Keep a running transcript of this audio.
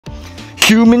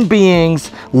human beings,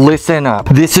 listen up.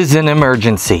 This is an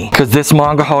emergency because this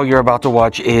manga haul you're about to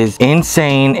watch is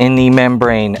insane in the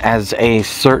membrane, as a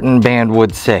certain band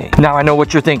would say. Now I know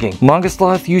what you're thinking.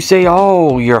 MangaSloth, you say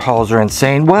all your hauls are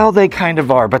insane. Well, they kind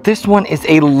of are, but this one is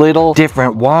a little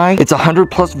different. Why? It's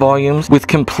 100+ volumes with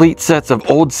complete sets of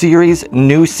old series,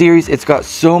 new series. It's got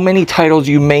so many titles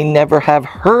you may never have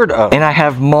heard of. And I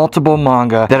have multiple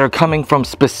manga that are coming from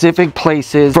specific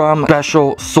places, from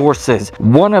special sources.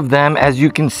 One of them, as you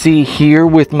can see here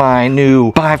with my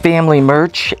new By Family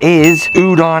merch, is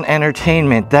Udon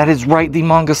Entertainment. That is right, the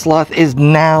MangaSloth is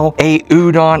now a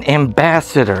Udon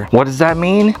ambassador. What does that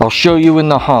mean? I'll show you in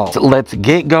the haul. So let's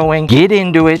get going, get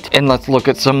into it, and let's look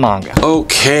at some manga.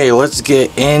 Okay, let's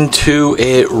get into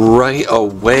it right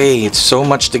away. It's so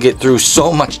much to get through,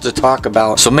 so much to talk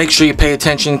about. So make sure you pay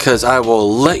attention because I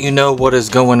will let you know what is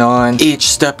going on each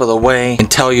step of the way and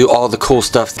tell you all the cool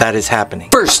stuff that is happening.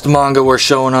 First manga we're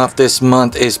showing off this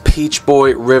month is Peach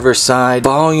Boy Riverside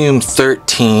Volume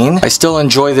 13. I still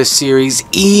enjoy this series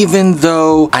even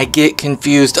though I get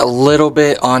confused a little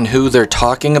bit on who they're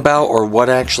talking about or what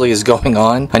actually is going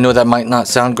on. I know that might not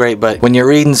sound great, but when you're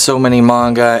reading so many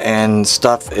manga and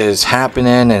stuff is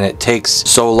happening and it takes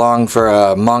so long for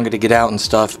a manga to get out and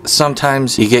stuff,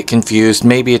 sometimes you get confused.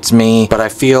 Maybe it's me, but I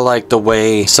feel like the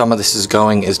way some of this is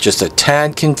going is just a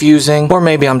tad confusing, or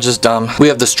maybe I'm just dumb. We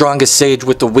have The Strongest Sage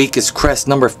with the Weakest Crest,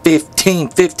 number 15.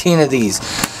 15 of these.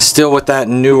 Still with that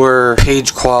newer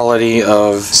page quality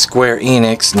of Square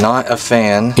Enix. Not a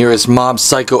fan. Here is Mob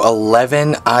Psycho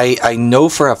 11. I know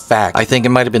for a fact, I think it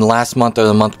might have been last month or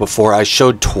the month before, I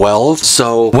showed 12.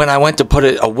 So when I went to put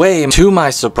it away, to my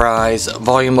surprise,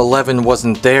 volume 11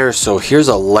 wasn't there. So here's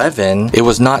 11. It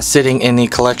was not sitting in the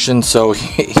collection, so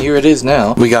here it is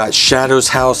now. We got Shadow's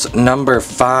House number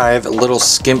 5, a little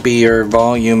skimpier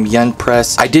volume, Yen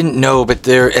Press. I didn't know, but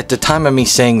there, at the time of me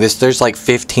saying this, there's like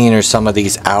 15 or some of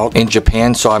these out in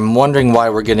Japan, so I'm wondering why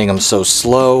we're getting them so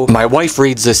slow. My wife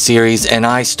reads this series and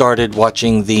I started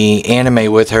watching the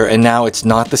anime with her, and now it's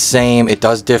not the same. It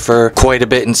does differ quite a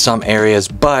bit in some areas,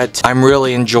 but I'm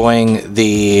really enjoying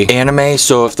the anime,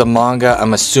 so if the manga,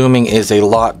 I'm assuming, is a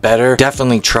lot better,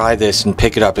 definitely try this and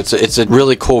pick it up. It's a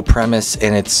really cool premise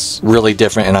and it's really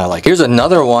different and I like it. Here's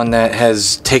another one that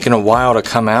has taken a while to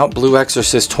come out, Blue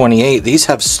Exorcist 28. These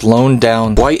have slowed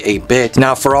down quite a bit.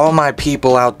 Now for all my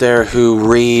people out there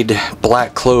who read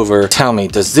Black Clover, tell me,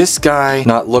 does this guy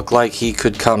not look like he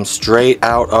could come straight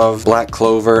out of Black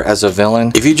Clover as a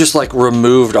villain? If you just like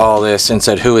removed all this and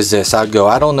said, who is this? I'd go,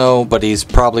 I don't know, but he's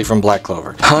probably from Black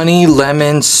Clover. Honey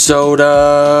Lemon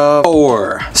Soda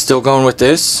 4. Still going with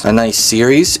this. A nice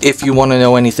series. If you want to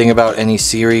know anything about any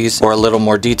series or a little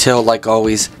more detail, like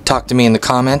always, talk to me in the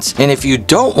comments. And if you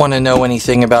don't want to know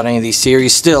anything about any of these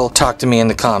series, still talk to me in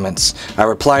the comments. I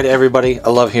reply to everybody. I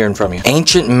love hearing from you.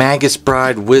 Ancient Magus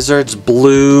Bride Wizards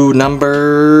Blue number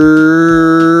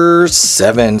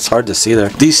 7. It's hard to see there.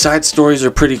 These side stories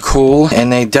are pretty cool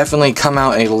and they definitely come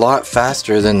out a lot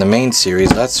faster than the main series,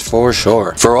 that's for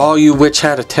sure. For all you Witch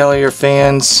Hat Atelier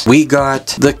fans, we got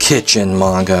the kitchen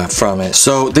manga from it.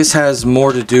 So this has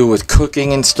more to do with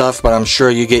cooking and stuff, but I'm sure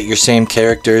you get your same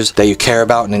characters that you care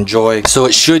about and enjoy. So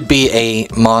it should be a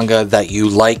manga that you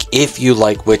like if you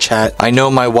like Witch Hat. I know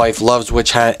my wife loves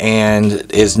Witch Hat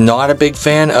and is not a big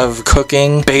fan of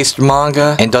cooking based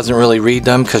manga and doesn't really read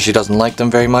them because she doesn't like them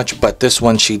very much, but this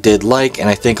one she did like, and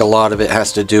I think a lot of it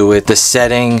has to do with the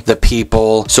setting, the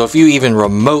people. So if you even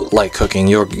remote like cooking,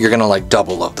 you're gonna like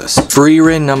double love this.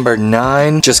 Frieren number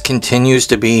 9 just continues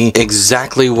to be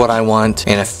exactly what I want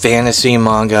in a fantasy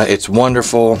manga. It's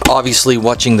wonderful. Obviously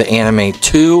watching the anime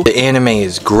too. The anime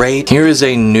is great. Here is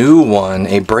a new one,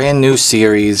 a brand new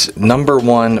series, number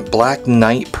 1, Black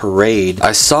Knight Parade.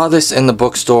 I saw this in the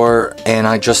bookstore and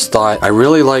I just thought I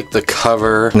really like the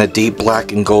cover and the deep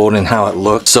black and gold and how it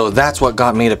looked, so that's what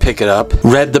got me to pick it up.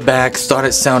 Read the back, thought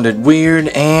it sounded weird,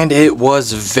 and it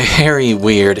was very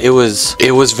weird. It was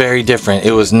very different.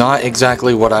 It was not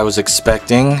exactly what I was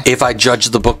expecting. If I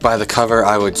judged the book by the cover,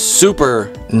 I would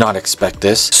super not expect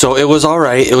this. So it was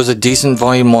alright. It was a decent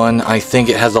volume 1. I think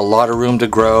it has a lot of room to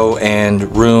grow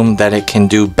and room that it can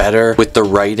do better with the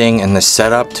writing and the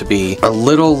setup to be a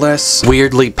little less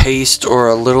weirdly paced or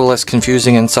a little less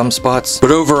confusing in some spots.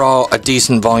 But overall, a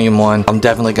decent volume 1. I'm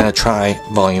definitely gonna try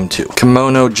volume Volume 2.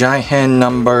 Kimono Jihen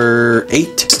number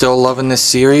 8. Still loving this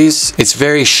series. It's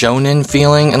very shonen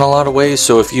feeling in a lot of ways,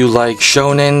 so if you like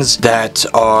shonens that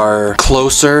are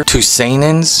closer to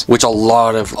seinens, which a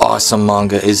lot of awesome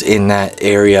manga is in that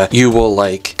area, you will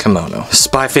like Kimono.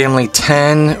 Spy Family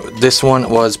 10, this one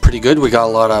was pretty good. We got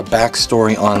a lot of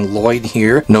backstory on Lloyd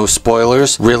here. No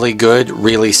spoilers. Really good,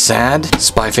 really sad.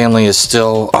 Spy Family is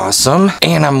still awesome.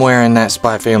 And I'm wearing that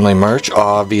Spy Family merch,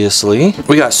 obviously.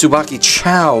 We got Tsubaki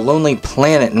Chow, Lonely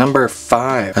Planet number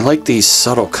 5. I like these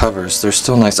subtle covers. They're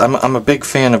still nice. I'm a big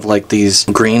fan of like these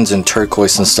greens and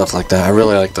turquoise and stuff like that. I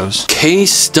really like those.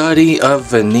 Case Study of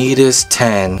Vanitas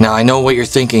 10. Now I know what you're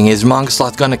thinking. Is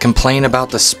MangaSloth gonna complain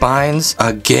about the spines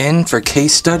again for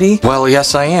Case Study? Well,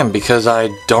 yes I am, because I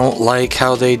don't like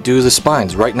how they do the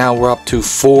spines. Right now we're up to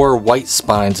 4 white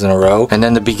spines in a row, and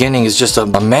then the beginning is just a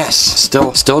mess.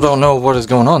 Still don't know what is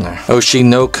going on there.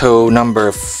 Oshinoko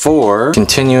number 4.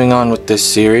 Continuing on with this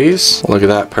series. Look at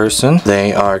that person.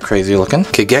 They are crazy looking.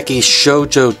 Kageki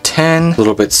Shoujo 10. A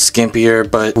little bit skimpier,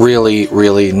 but really,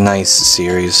 really nice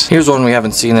series. Here's one we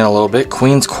haven't seen in a little bit.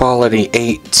 Queen's Quality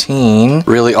 18.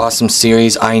 Really awesome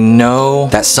series. I know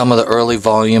that some of the early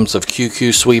volumes of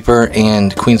QQ Sweeper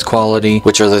and Queen's Quality,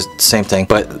 which are the same thing,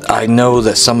 but I know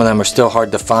that some of them are still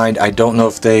hard to find. I don't know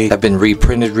if they have been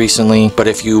reprinted recently, but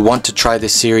if you want to try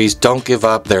this series, don't give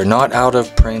up. They're not out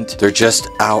of print. They're just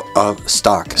out of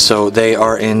stock. So they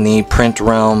are in the print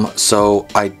realm, so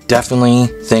I definitely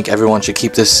think everyone should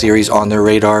keep this series on their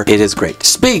radar. It is great.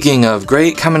 Speaking of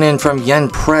great, coming in from Yen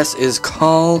Press is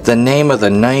called The Name of the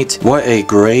Night. What a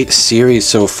great series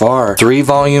so far. 3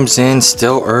 volumes in,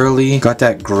 still early. Got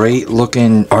that great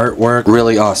looking artwork.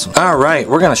 Really awesome. Alright,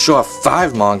 we're gonna show off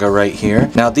 5 manga right here.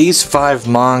 Now these 5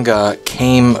 manga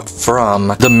came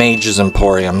from the Mage's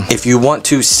Emporium. If you want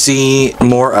to see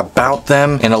more about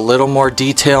them in a little more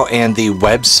detail and the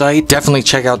website, definitely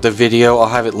check out the video. I'll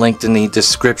have it linked in the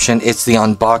description. It's the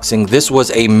unboxing. This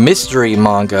was a mystery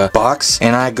manga box,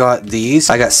 and I got these.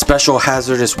 I got Special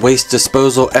Hazardous Waste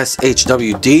Disposal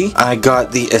SHWD. I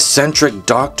got the Eccentric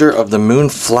Doctor of the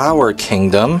Moonflower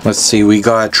Kingdom. Let's see, we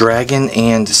got Dragon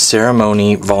and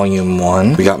Ceremony Volume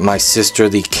 1. We got My Sister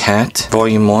the Cat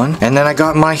Volume 1. And then I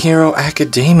got My Hero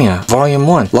Academia Volume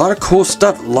 1. A lot of cool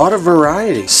stuff, a lot of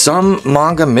variety. Some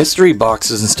manga mystery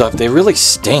boxes and stuff, they really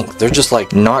stink. They're just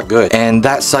like not good. And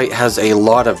that site has a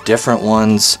lot of different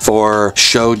ones for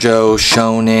shoujo,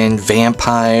 shonen,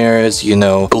 vampires, you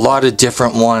know, a lot of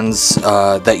different ones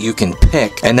that you can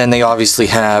pick. And then they obviously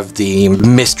have the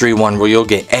mystery one where you'll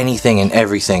get anything and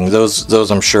everything.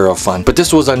 Those I'm sure are fun. But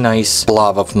this was a nice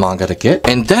blob of manga to get.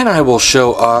 And then I will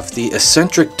show off the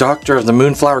Eccentric Doctor of the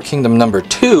Moonflower Kingdom number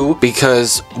 2,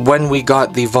 because when we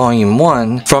got the volume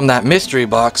 1 from that mystery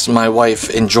box, my wife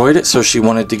enjoyed it, so she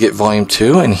wanted to get volume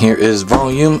 2, and here is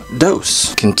volume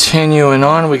dos. Continuing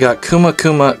on, we got Kuma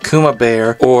Kuma Kuma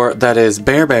Bear, or that is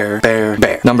Bear Bear Bear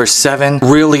Bear. Number 7,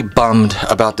 really bummed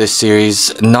about this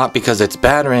series, not because it's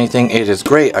bad or anything, it is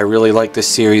great. I really like this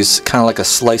series, kind of like a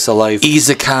slice of life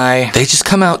isekai. They just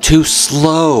come out too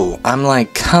slow. I'm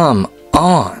like, come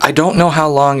on. I don't know how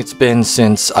long it's been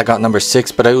since I got number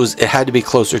 6, but it had to be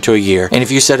closer to a year. And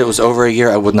if you said it was over a year,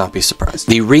 I would not be surprised.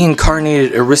 The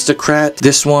Reincarnated Aristocrat,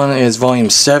 this one is volume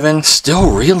 7.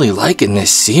 Still really liking this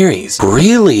series.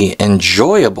 Really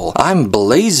enjoyable. I'm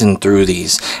blazing through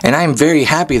these, and I'm very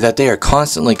happy that they are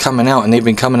constantly coming out, and they've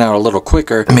been coming out a little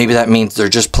quicker. Maybe that means they're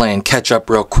just playing catch up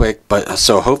real quick, but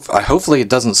so hopefully it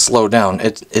doesn't slow down.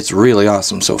 It's really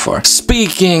awesome so far.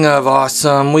 Speaking of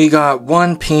awesome, we got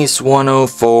One Piece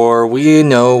 104. We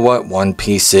know what One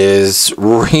Piece is.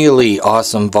 Really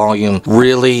awesome volume.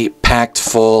 Really packed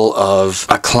full of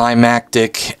a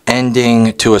climactic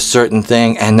ending to a certain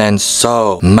thing, and then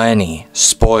so many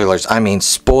spoilers. I mean,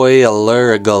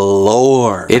 spoiler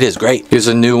galore. It is great. Here's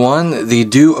a new one. The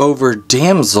Do-Over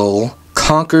Damsel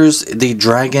Conquers the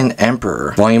Dragon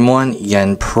Emperor. Volume 1,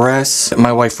 Yen Press.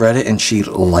 My wife read it and she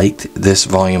liked this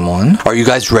volume 1. Are you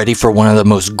guys ready for one of the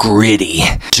most gritty,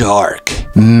 dark,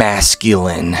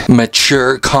 masculine,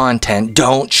 mature content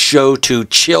don't show to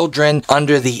children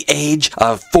under the age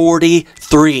of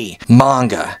 43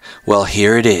 manga? Well,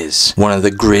 here it is. One of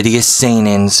the grittiest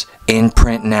seinens in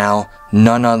print now.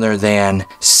 None other than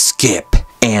Skip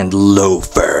and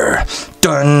Loafer.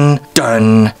 Dun,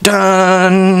 dun,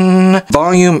 dun.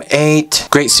 Volume 8.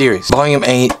 Great series. Volume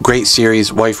 8. Great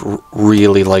series. Wife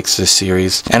really likes this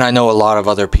series. And I know a lot of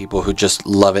other people who just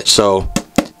love it. So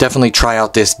definitely try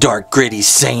out this dark, gritty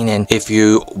seinen if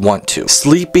you want to.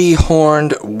 Sleepy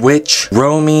Horned Witch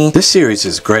Romy. This series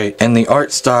is great, and the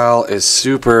art style is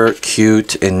super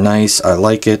cute and nice. I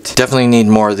like it. Definitely need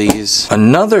more of these.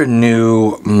 Another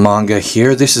new manga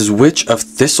here. This is Witch of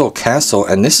Thistle Castle,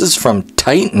 and this is from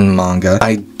Titan Manga.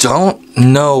 I don't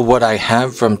know what I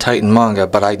have from Titan Manga,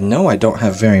 but I know I don't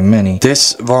have very many.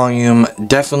 This volume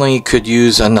definitely could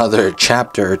use another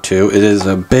chapter or two. It is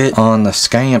a bit on the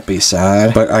scampy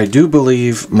side, but I do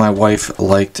believe my wife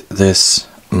liked this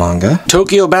manga.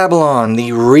 Tokyo Babylon,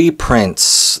 the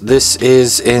reprints. This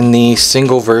is in the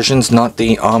single versions, not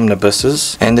the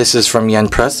omnibuses. And this is from Yen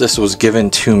Press. This was given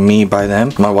to me by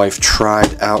them. My wife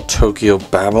tried out Tokyo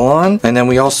Babylon. And then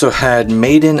we also had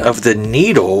Maiden of the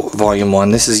Needle, Volume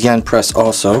 1. This is Yen Press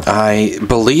also. I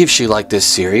believe she liked this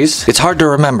series. It's hard to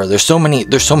remember. There's so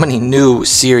many new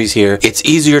series here. It's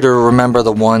easier to remember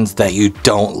the ones that you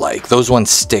don't like. Those ones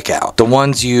stick out. The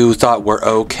ones you thought were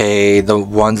okay, the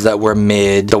ones that were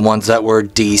mid, the ones that were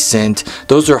decent,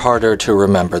 those are harder to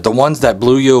remember. The ones that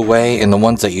blew you away and the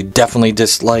ones that you definitely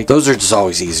dislike, those are just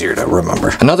always easier to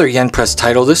remember. Another Yen Press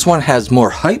title. This one has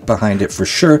more hype behind it for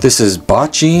sure. This is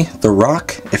Bocce the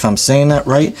Rock, if I'm saying that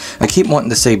right. I keep wanting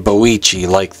to say Boichi,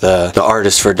 like the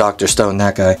artist for Dr. Stone,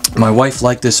 that guy. My wife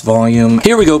liked this volume.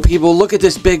 Here we go, people. Look at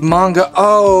this big manga.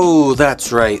 Oh,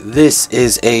 that's right. This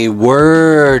is a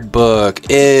word book.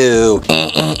 Ew.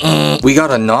 We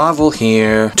got a novel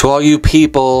here. To all you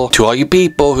people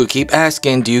who keep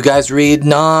asking, do you guys read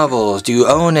novels? Do you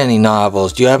own any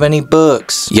novels? Do you have any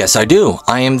books? Yes, I do.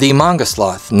 I am the manga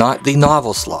sloth, not the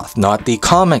novel sloth, not the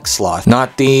comic sloth,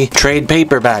 not the trade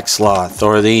paperback sloth,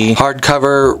 or the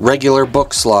hardcover regular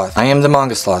book sloth. I am the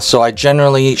manga sloth, so I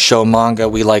generally show manga.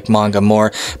 We like manga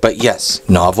more, but yes,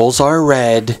 novels are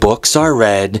read, books are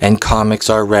read, and comics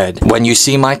are read. When you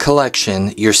see my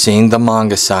collection, you're seeing the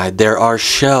manga side. There are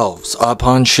shelves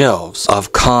upon shelves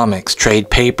of comics, trade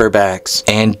paperbacks,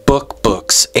 and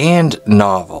books, and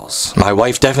novels. My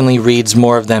wife definitely reads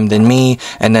more of them than me,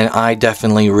 and then I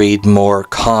definitely read more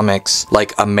comics,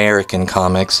 like American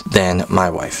comics, than my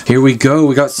wife. Here we go.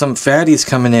 We got some fatties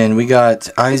coming in. We got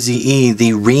IZE,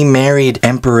 the Remarried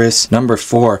Empress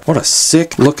 #4. What a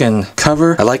sick looking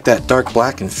cover. I like that dark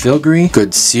black and filigree.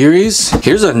 Good series.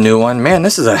 Here's a new one. Man,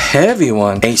 this is a heavy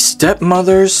one. A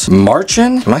Stepmother's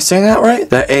Marchin'? Am I saying that right?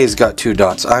 That A's got 2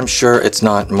 dots. I'm sure it's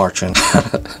not Marchin'.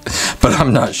 But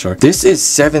I'm not sure. This is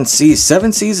 7 Seas.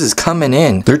 7 Seas is coming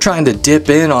in. They're trying to dip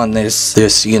in on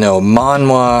this, you know,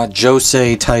 manhwa,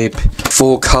 josei type,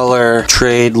 full color,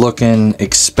 trade looking,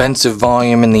 expensive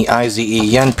volume in the IZE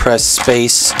Yen Press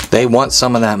space. They want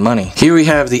some of that money. Here we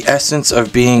have The Essence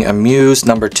of Being Amused,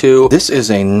 #2. This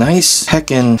is a nice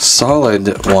heckin'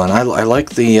 solid one. I like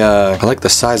the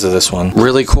size of this one.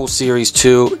 Really cool series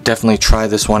too. Definitely try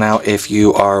this one out if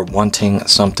you are wanting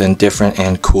something different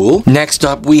and cool. Next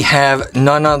up, we have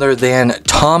none other than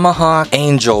Tomahawk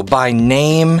Angel. By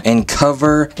name and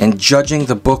cover and judging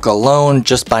the book alone,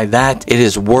 just by that, it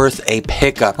is worth a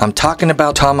pickup. I'm talking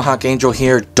about Tomahawk Angel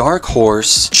here, Dark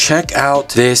Horse. Check out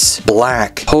this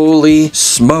black. Holy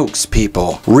smokes,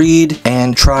 people. Read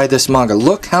and try this manga.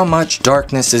 Look how much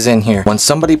darkness is in here. When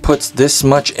somebody puts this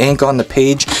much ink on the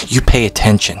page, you pay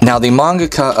attention. Now, the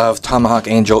mangaka of Tomahawk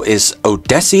Angel is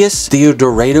Odysseus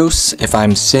Theodoratos. If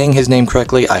I'm saying his name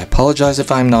correctly, I apologize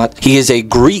if I'm not. He is a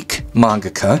Greek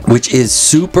mangaka, which is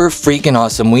super freaking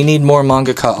awesome. We need more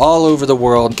mangaka all over the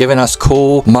world giving us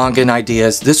cool manga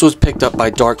ideas. This was picked up by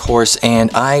Dark Horse,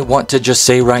 and I want to just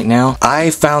say right now, I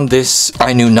found this.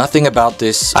 I knew nothing about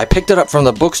this. I picked it up from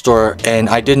the bookstore, and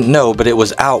I didn't know, but it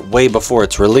was out way before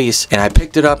its release, and I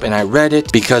picked it up and I read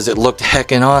it because it looked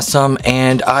heckin' awesome,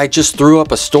 and I just threw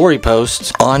up a story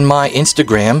post on my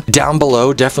Instagram down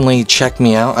below. Definitely check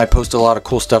me out. I post a lot of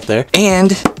cool stuff there,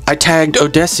 and I tagged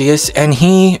Odysseus and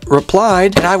he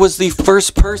replied, and I was the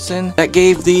first person that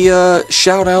gave the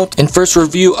shout out and first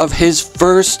review of his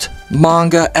first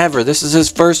manga ever. This is his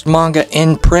first manga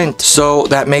in print, so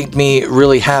that made me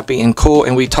really happy and cool.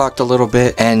 And we talked a little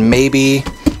bit, and maybe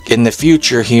in the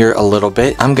future here a little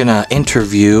bit, I'm gonna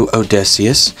interview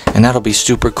Odysseus, and that'll be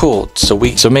super cool. So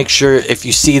make sure if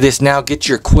you see this now, get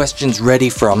your questions ready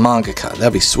for a mangaka.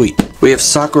 That'd be sweet. We have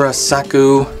Sakura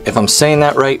Saku, if I'm saying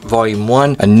that right, Volume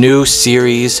 1, a new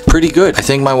series. Pretty good. I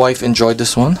think my wife enjoyed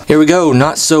this one. Here we go,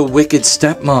 Not So Wicked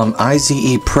Stepmom,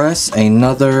 IZE Press,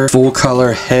 another full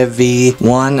color heavy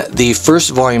one. The first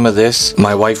volume of this,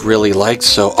 my wife really liked,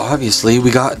 so obviously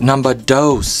we got number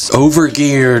dos.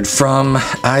 Overgeared from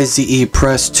IZE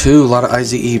Press 2, a lot of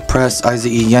IZE Press, IZE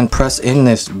Yen Press in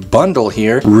this bundle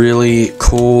here. Really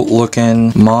cool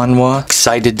looking manhwa.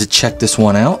 Excited to check this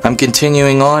one out. I'm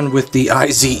continuing on with up the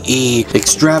IZE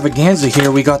extravaganza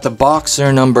here. We got the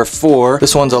Boxer number 4.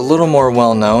 This one's a little more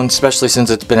well known, especially since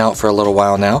it's been out for a little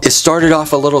while now. It started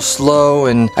off a little slow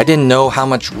and I didn't know how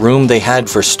much room they had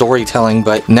for storytelling,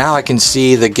 but now I can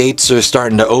see the gates are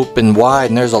starting to open wide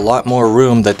and there's a lot more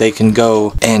room that they can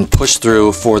go and push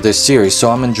through for this series, so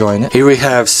I'm enjoying it. Here we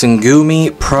have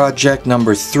Singumi Project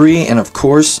number 3, and of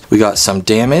course we got some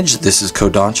damage. This is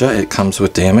Kodansha, it comes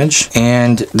with damage,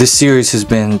 and this series has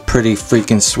been pretty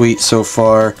freaking sweet so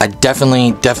far. I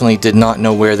definitely did not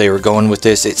know where they were going with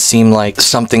this. It seemed like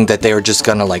something that they were just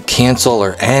gonna like cancel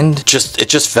or end. It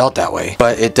just felt that way,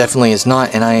 but it definitely is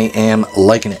not, and I am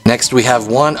liking it. Next we have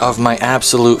one of my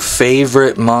absolute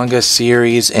favorite manga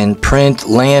series in print,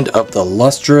 Land of the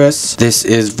Lustrous. This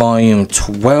is volume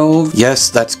 12. Yes,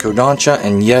 that's Kodansha,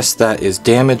 and yes, that is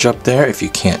damage up there if you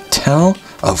can't tell.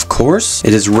 Of course,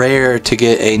 it is rare to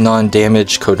get a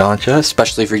non-damaged Kodansha,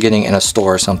 especially if you're getting in a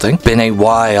store or something. Been a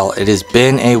while. It has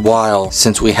been a while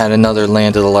since we had another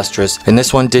Land of the Lustrous, and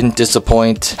this one didn't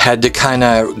disappoint. Had to kind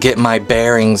of get my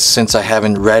bearings since I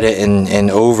haven't read it in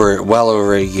well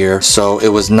over a year, so it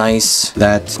was nice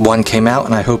that one came out,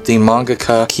 and I hope the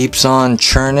mangaka keeps on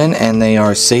churning and they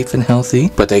are safe and healthy,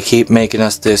 but they keep making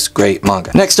us this great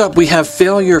manga. Next up, we have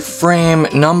Failure Frame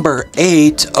number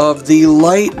 8 of the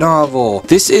light novel.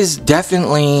 This is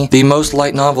definitely the most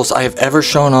light novels I have ever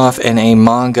shown off in a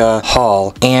manga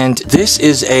haul, and this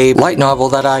is a light novel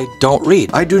that I don't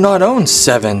read. I do not own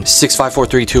 7, 6, 5, 4,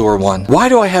 3, 2, or 1. Why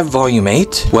do I have volume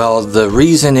 8? Well, the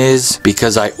reason is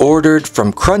because I ordered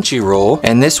from Crunchyroll,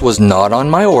 and this was not on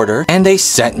my order, and they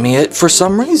sent me it for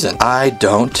some reason. I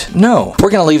don't know. We're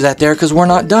gonna leave that there because we're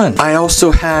not done. I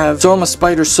also have So I'm a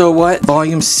Spider, So What,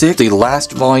 volume 6, the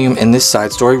last volume in this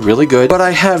side story, really good, but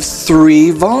I have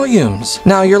 3 volumes.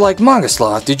 Now you're like,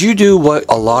 MangaSloth, did you do what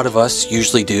a lot of us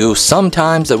usually do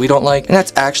sometimes that we don't like? And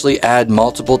that's actually add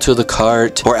multiple to the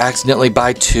cart or accidentally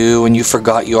buy 2 and you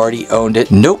forgot you already owned it.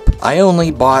 Nope, I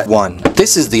only bought 1.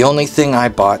 This is the only thing I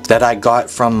bought that I got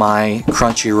from my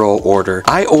Crunchyroll order.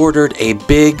 I ordered a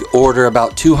big order,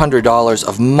 about $200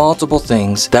 of multiple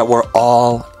things that were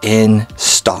all in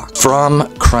stock from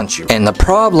Crunchyroll. And the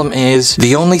problem is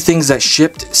the only things that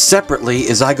shipped separately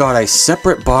is I got a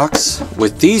separate box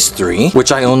with these 3,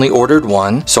 which I only ordered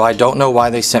 1, so I don't know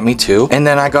why they sent me 2, and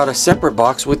then I got a separate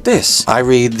box with this. I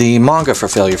read the manga for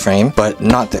Failure Frame, but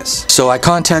not this. So I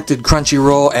contacted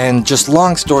Crunchyroll, and just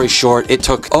long story short, it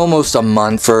took almost a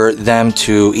month for them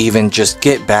to even just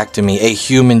get back to me, a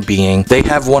human being. They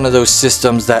have one of those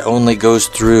systems that only goes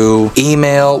through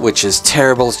email, which is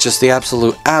terrible. It's just the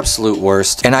absolute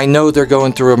worst. And I know they're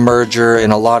going through a merger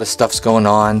and a lot of stuff's going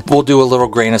on. We'll do a little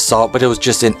grain of salt, but it was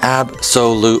just an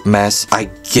absolute mess. I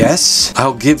guess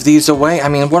I'll give these away. I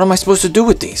mean, what am I supposed to do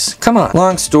with these? Come on.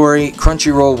 Long story,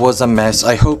 Crunchyroll was a mess.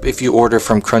 I hope if you order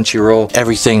from Crunchyroll,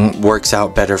 everything works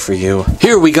out better for you.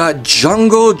 Here we got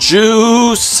Jungle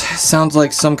Juice. Sounds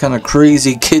like some kind of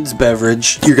crazy kids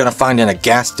beverage you're gonna find in a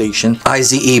gas station.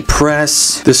 IZE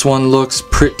Press. This one looks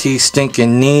pretty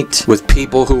stinking neat with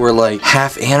people who were like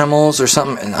half animals or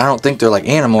something, and I don't think they're like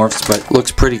animorphs, but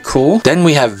looks pretty cool. Then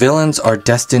we have Villains Are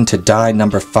Destined to Die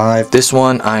number 5. This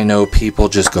one I know people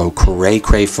just go cray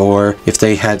for. If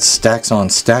they had stacks on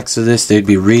stacks of this, they'd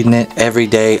be reading it every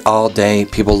day, all day.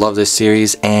 People love this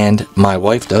series, and my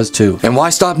wife does too. And why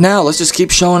stop now? Let's just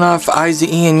keep showing off IZE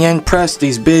and Yen Press,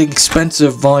 these big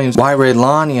expensive volumes. Why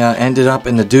Lania ended up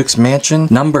in the Duke's Mansion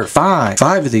number 5.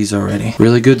 5 of these already.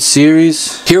 Really good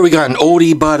series. Here we got an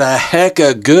oldie but a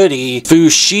hecka goodie,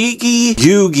 Fushigi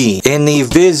Yugi in the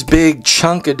Viz Big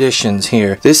Chunk editions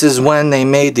here. This is when they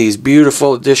made these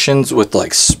beautiful editions with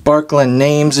like sparkling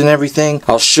names and everything.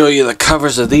 I'll show you the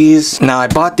covers of these. Now I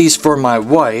bought these for my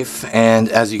wife, and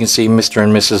as you can see, Mr.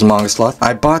 and Mrs. MangaSloth.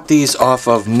 I bought these off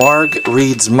of Marg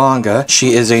Reads Manga.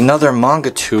 She is another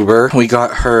manga tuber. We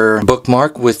got her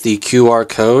bookmark with the QR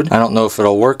code. I don't know if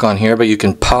it'll work on here, but you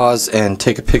can pause and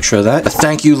take a picture of that. A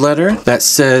thank you letter that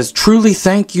says, "Truly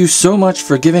thank you so much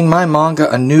for giving my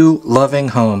manga a new loving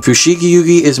home. Fushigi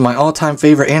Yugi is my all-time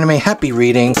favorite anime. Happy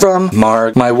reading." From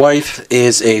Marg. My wife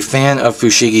is a fan of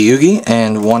Fushigi Yugi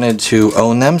and wanted to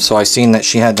own them, so I seen that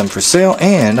she had them for sale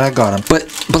and I got them. But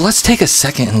let's take a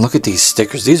second and look at these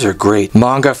stickers. These are great.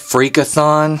 Manga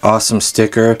Freakathon, awesome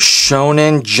sticker.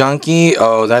 Shonen Junkie,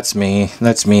 oh that's me.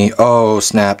 That's me. Oh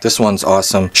snap, this one's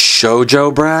awesome.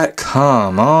 Shoujo Brat,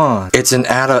 come on. It's an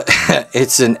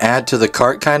add to the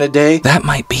cart kind of day. That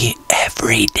might be every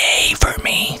every day for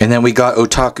me. And then we got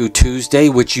Otaku Tuesday,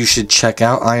 which you should check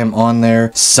out. I am on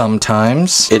there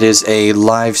sometimes. It is a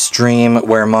live stream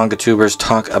where manga tubers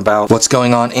talk about what's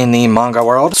going on in the manga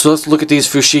world. So let's look at these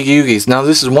Fushigi Yugis. Now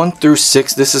this is 1 through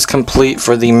 6. This is complete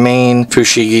for the main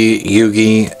Fushigi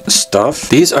Yugi stuff.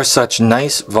 These are such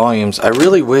nice volumes. I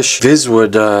really wish Viz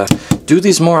would do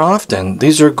these more often.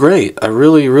 These are great. I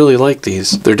really like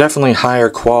these. They're definitely higher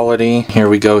quality. Here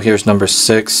we go. Here's number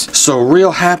 6. So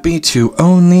real happy to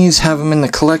own these, have them in the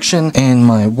collection, and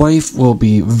my wife will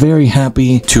be very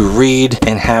happy to read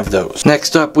and have those.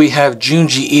 Next up we have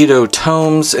Junji Ito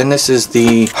tomes, and this is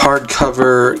the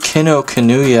hardcover Kino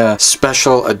Kanuya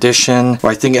special edition.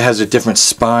 I think it has a different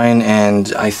spine,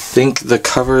 and I think the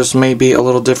covers may be a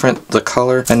little different, the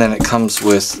color. And then it comes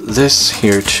with this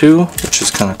here too, which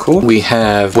is kind of cool. We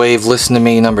have Wave Listen to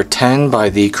Me number 10 by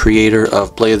the creator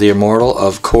of Blade of the Immortal,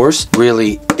 of course.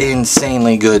 Really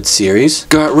insanely good series.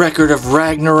 Got Record of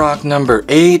Ragnarok number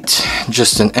 8.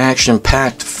 Just an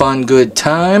action-packed, fun, good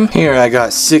time. Here I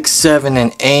got 6, 7,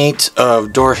 and 8 of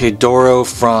Dorohedoro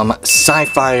from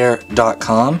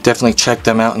Scifier.com. Definitely check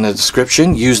them out in the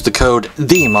description. Use the code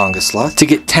TheMangaSloth to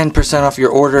get 10% off your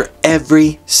order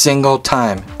every single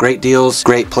time. Great deals,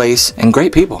 great place, and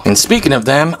great people. And speaking of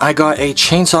them, I got a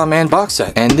Chainsaw Man box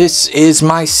set. And this is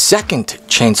my second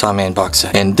Chainsaw Man box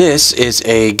set. And this is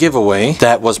a giveaway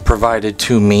that was provided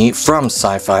to me from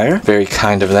Scifier. Very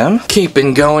kind of them.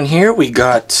 Keeping going here, we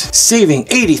got Saving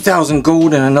 80,000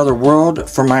 Gold in Another World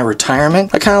for my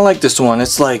retirement. I kind of like this one.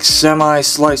 It's like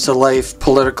semi-slice of life,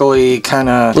 politically, kind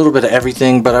of a little bit of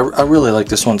everything, but I really like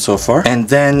this one so far. And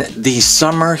then The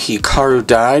Summer Hikaru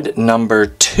Died number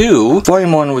 2.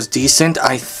 Volume 1 was decent.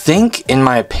 I think, in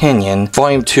my opinion,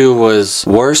 Volume 2 was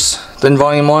worse than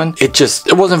Volume 1.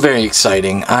 It wasn't very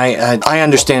exciting. I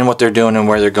understand what they're doing and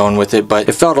where they're going with it, but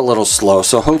it felt a little slow.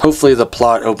 So hopefully the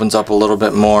plot opens up a little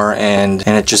bit more and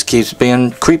it just keeps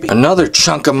being creepy. Another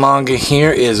chunk of manga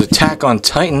here is Attack on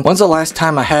Titan. When's the last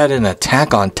time I had an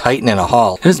Attack on Titan in a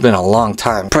haul? It has been a long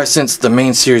time. Probably since the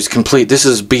main series complete. This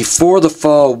is Before the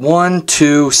Fall 1,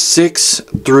 2, 6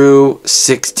 through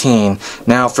 16.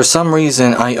 Now for some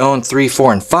reason I own 3,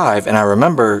 4, and 5 and I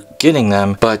remember getting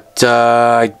them, but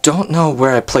I don't know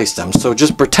where I placed them, so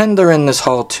just pretend they're in this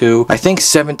haul too. I think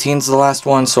 17's the last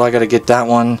one, so I gotta get that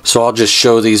one. So I'll just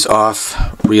show these off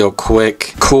real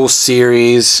quick. Cool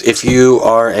series. If you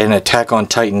are an Attack on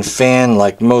Titan fan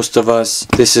like most of us,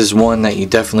 this is one that you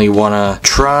definitely want to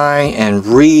try and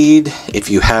read if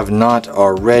you have not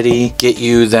already. Get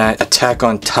you that Attack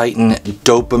on Titan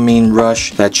dopamine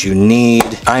rush that you need.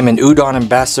 I'm an Udon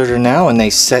ambassador now, and they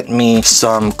sent me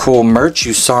some cool merch.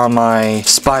 You saw my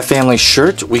Spy Family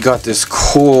shirt. We got this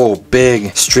cool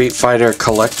big Street Fighter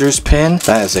collector's pin.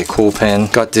 That is a cool pin.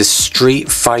 Got this Street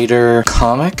Fighter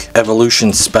comic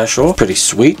Evolution special. Pretty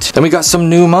sweet. Then we got some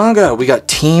new manga. We got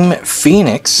Team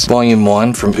Phoenix Volume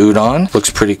 1 from Udon. Looks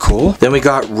pretty cool. Then we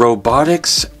got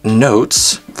Robotics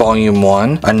Notes Volume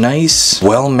 1. A nice,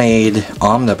 well-made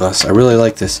omnibus. I really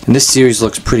like this. And this series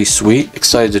looks pretty sweet.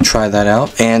 Excited to try that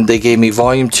out. And they gave me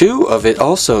Volume 2 of it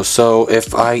also. So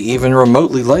if I even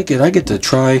remotely like it, I get to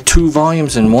try 2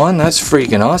 volumes in one. That's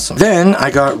freaking awesome. Then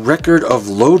I got Record of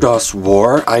Lodos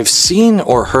War. I've seen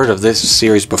or heard of this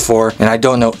series before, and I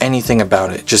don't know anything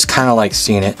about it. Just kind of like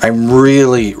seeing it. I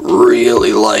really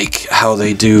like how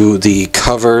they do the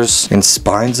covers and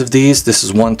spines of these. This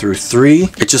is 1 through 3.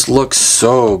 It just looks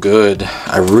so good.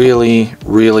 I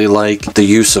really like the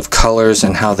use of colors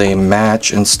and how they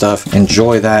match and stuff.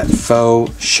 Enjoy that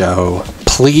faux show.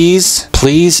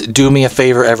 Please do me a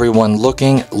favor, everyone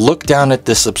looking. Look down at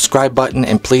the subscribe button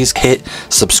and please hit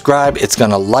subscribe. It's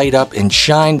gonna light up and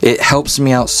shine. It helps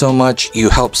me out so much. You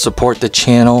help support the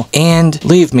channel. And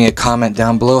leave me a comment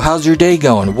down below. How's your day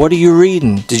going? What are you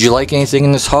reading? Did you like anything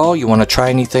in this haul? You want to try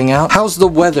anything out? How's the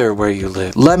weather where you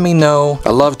live? Let me know.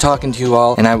 I love talking to you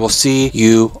all, and I will see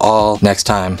you all next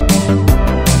time.